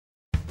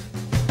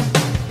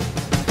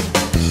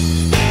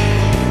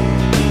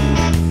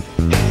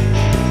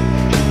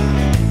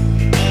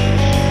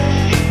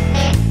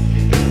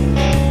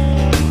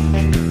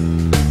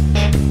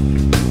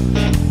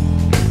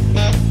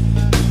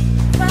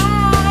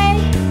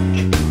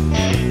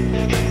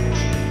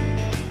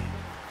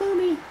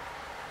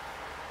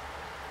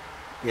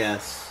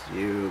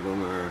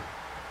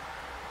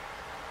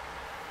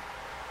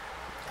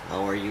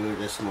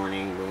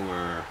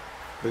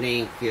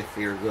Blink if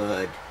you're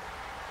good.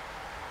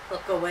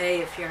 Look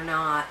away if you're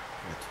not.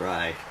 That's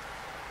right.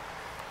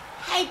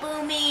 Hey,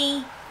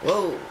 Boomy.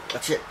 Whoa,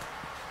 watch it.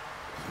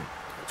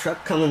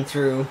 Truck coming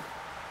through.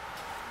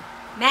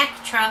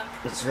 Mack truck.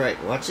 That's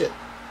right, watch it.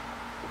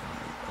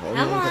 Hold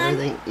Come on to on.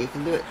 everything. You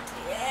can do it.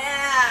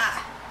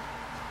 Yeah.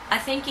 I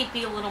think he'd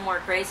be a little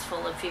more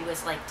graceful if he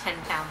was like 10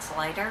 pounds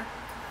lighter.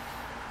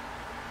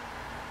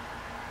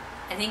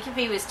 I think if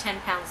he was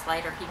 10 pounds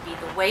lighter, he'd be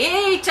the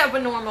weight of a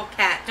normal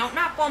cat. Don't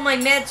knock all my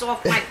meds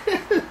off my...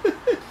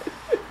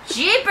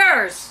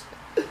 Jeepers!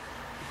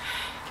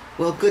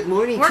 Well, good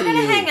morning We're to you.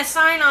 going to hang a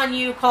sign on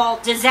you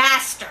called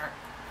Disaster.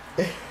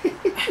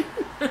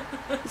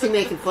 Is he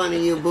making fun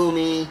of you,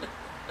 Boomy?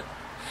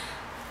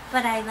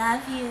 But I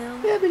love you.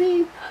 Yeah,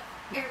 buddy.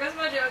 Here goes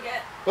Mojo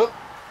again. Oh.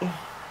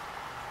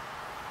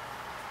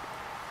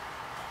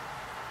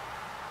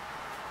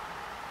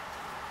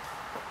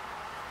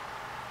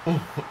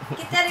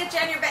 Get that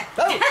itch on your back.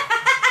 Oh.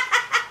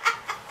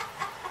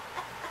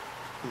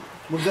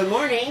 Well, good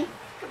morning.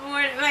 Good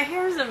morning. My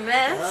hair's a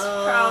mess,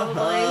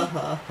 probably.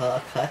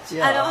 Cut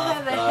you I don't off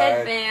have a guard.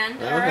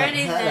 headband I or don't have a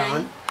anything. hat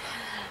on.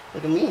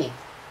 Look at me.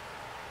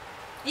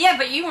 Yeah,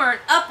 but you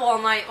weren't up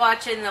all night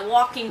watching the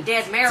Walking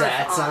Dead marathon.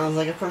 That sounds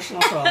like a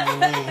personal problem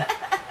to me.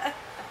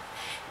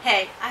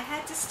 Hey, I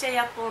had to stay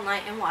up all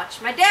night and watch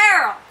my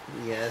Daryl.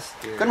 Yes,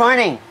 dear. Good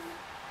morning.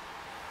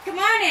 Good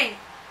morning.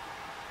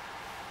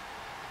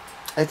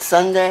 It's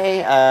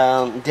Sunday.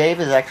 Dave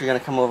is actually going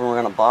to come over and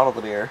we're going to bottle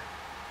the beer.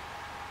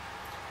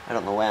 I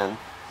don't know when.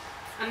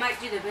 I might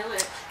do the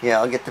village. Yeah,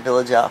 I'll get the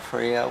village out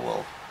for you.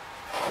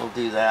 We'll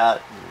do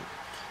that.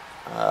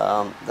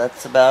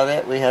 That's about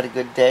it. We had a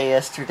good day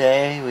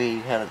yesterday.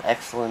 We had an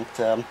excellent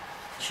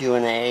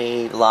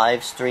Q&A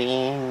live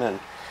stream, and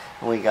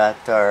we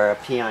got our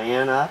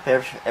P.I.N. up.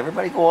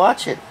 Everybody go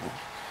watch it.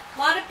 A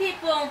lot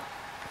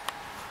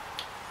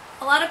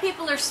of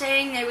people are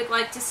saying they would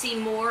like to see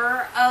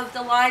more of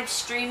the live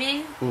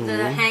streaming,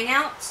 the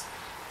hangouts,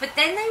 but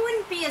then they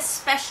wouldn't be as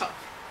special.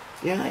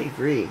 Yeah, I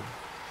agree.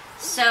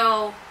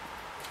 So,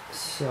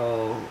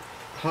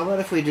 how about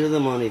if we do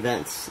them on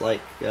events?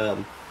 Like,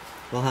 we'll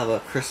have a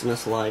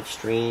Christmas live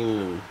stream.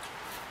 And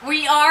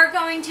we are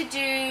going to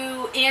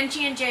do,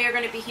 Angie and Jay are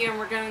going to be here, and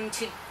we're going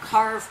to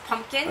carve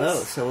pumpkins.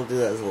 oh, so we'll do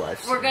that as a live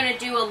stream. We're going to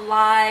do a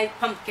live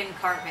pumpkin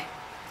carving.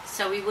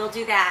 So we will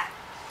do that.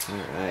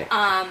 Alright.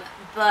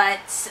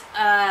 But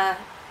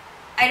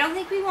I don't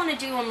think we want to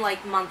do them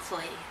like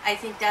monthly. I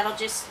think that'll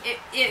just,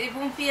 it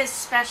won't be as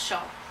special.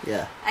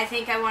 Yeah. I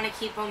think I want to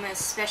keep them as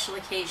special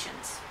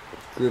occasions.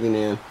 Groovy,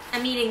 man.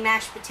 I'm eating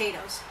mashed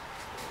potatoes.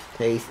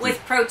 Tasty.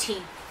 With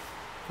protein.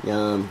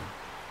 Yum.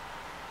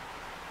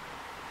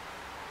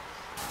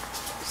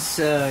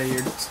 So,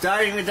 you're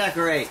starting to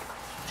decorate.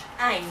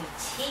 I'm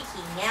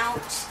taking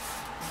out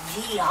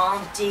the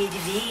haunted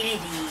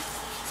village.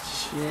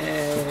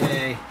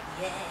 Yay.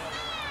 Yeah.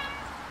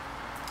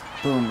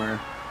 Boomer.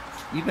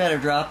 You better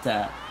drop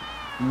that.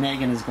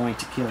 Megan is going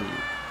to kill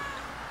you.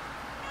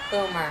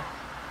 Boomer.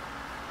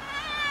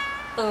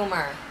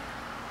 Boomer.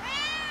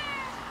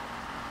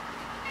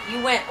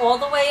 You went all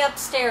the way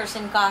upstairs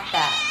and got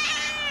that.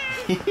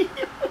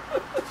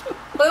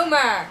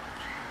 Boomer.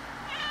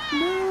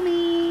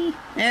 Mommy.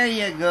 There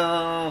you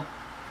go.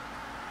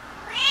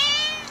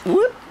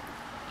 Whoop.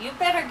 You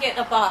better get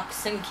a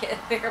box and get a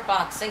bigger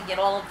box and get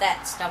all of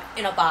that stuff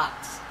in a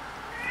box.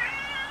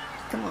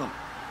 Come on.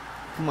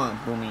 Come on,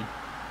 Boomy.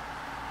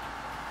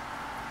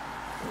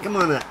 Come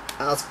on up.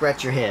 I'll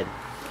scratch your head.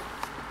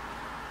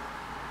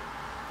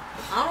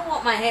 I don't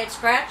want my head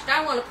scratched.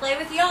 I want to play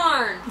with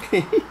yarn.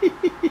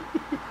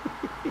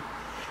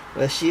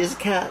 Well, she is a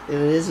cat, and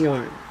it is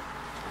yarn.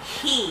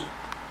 He.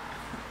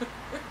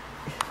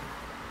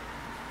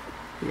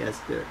 Yes,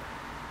 good.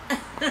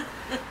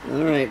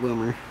 Alright,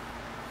 Boomer.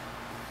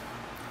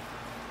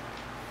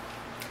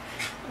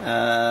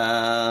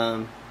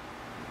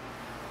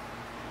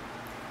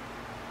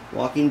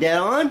 Walking Dead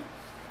on?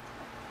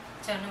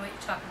 Don't know what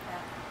you're talking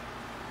about.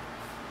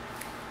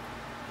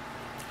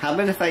 How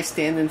about if I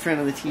stand in front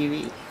of the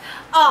TV?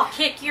 I'll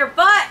kick your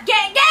butt.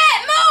 Get,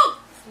 move!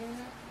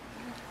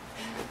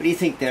 What do you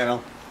think, Daryl?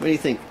 What do you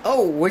think?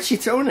 Oh, what's she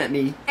throwing at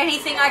me?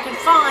 Anything I can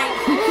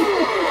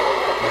find.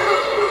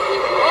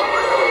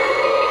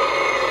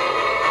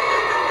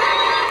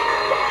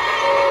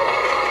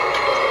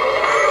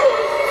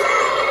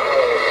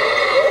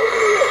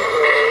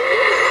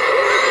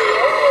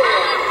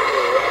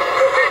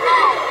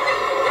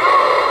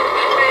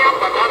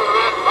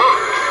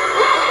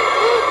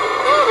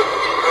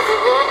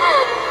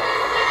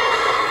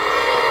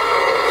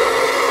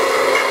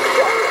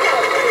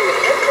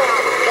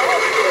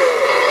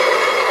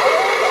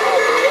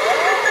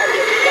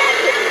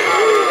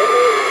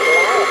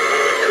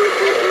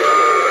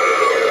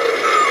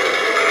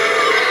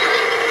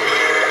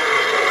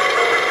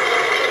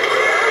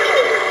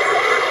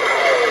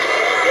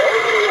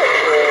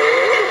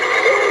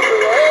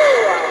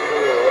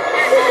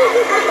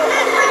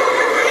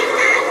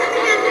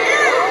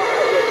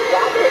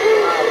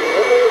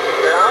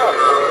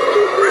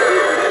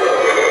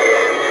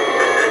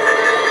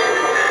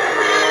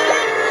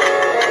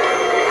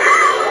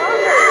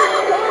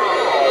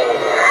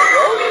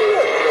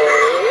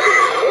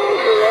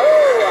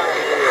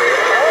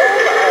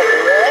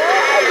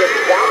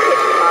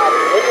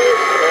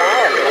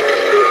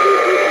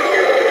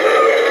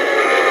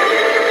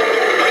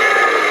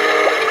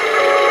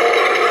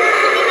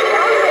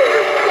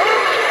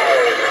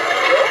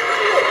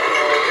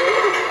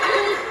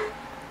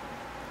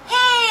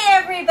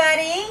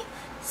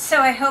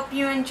 hope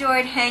you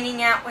enjoyed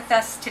hanging out with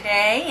us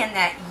today and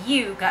that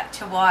you got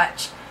to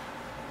watch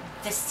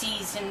the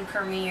season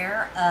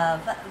premiere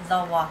of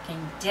The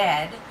Walking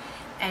Dead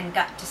and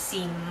got to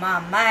see my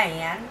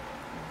man,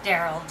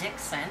 Daryl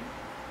Dixon.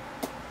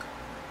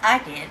 I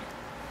did.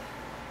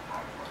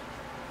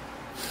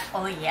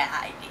 Oh yeah,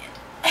 I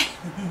did.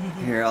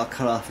 Here, I'll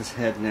cut off his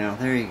head now.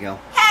 There you go.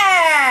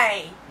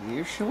 Hey!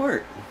 You're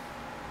short.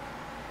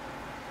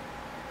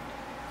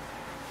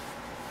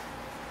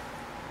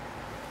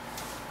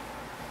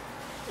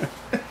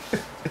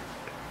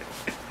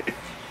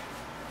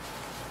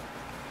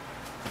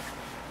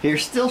 You're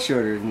still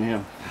shorter than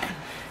him.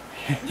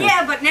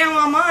 Yeah, but now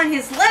I'm on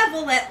his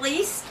level at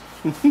least.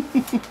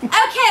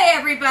 Okay,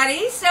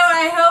 everybody, so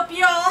I hope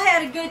you all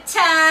had a good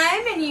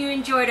time and you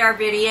enjoyed our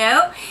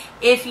video.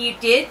 If you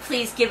did,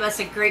 please give us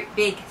a great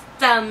big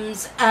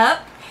thumbs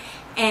up.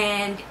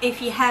 And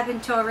if you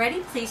haven't already,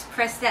 please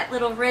press that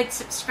little red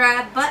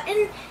subscribe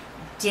button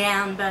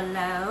down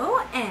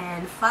below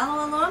and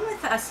follow along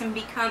with us and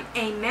become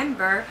a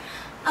member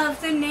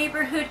of the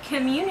neighborhood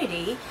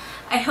community.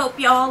 I hope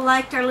you all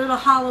liked our little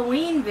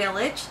Halloween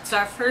village. It's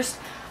our first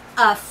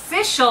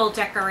official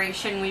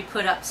decoration we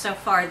put up so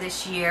far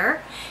this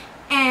year.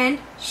 And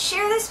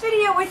share this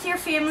video with your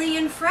family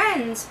and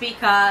friends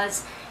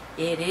because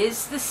it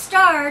is the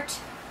start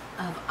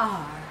of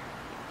our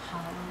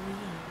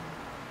Halloween.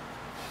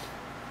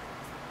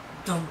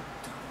 Dun,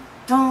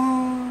 dun,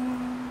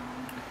 dun.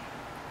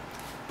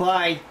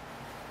 Bye.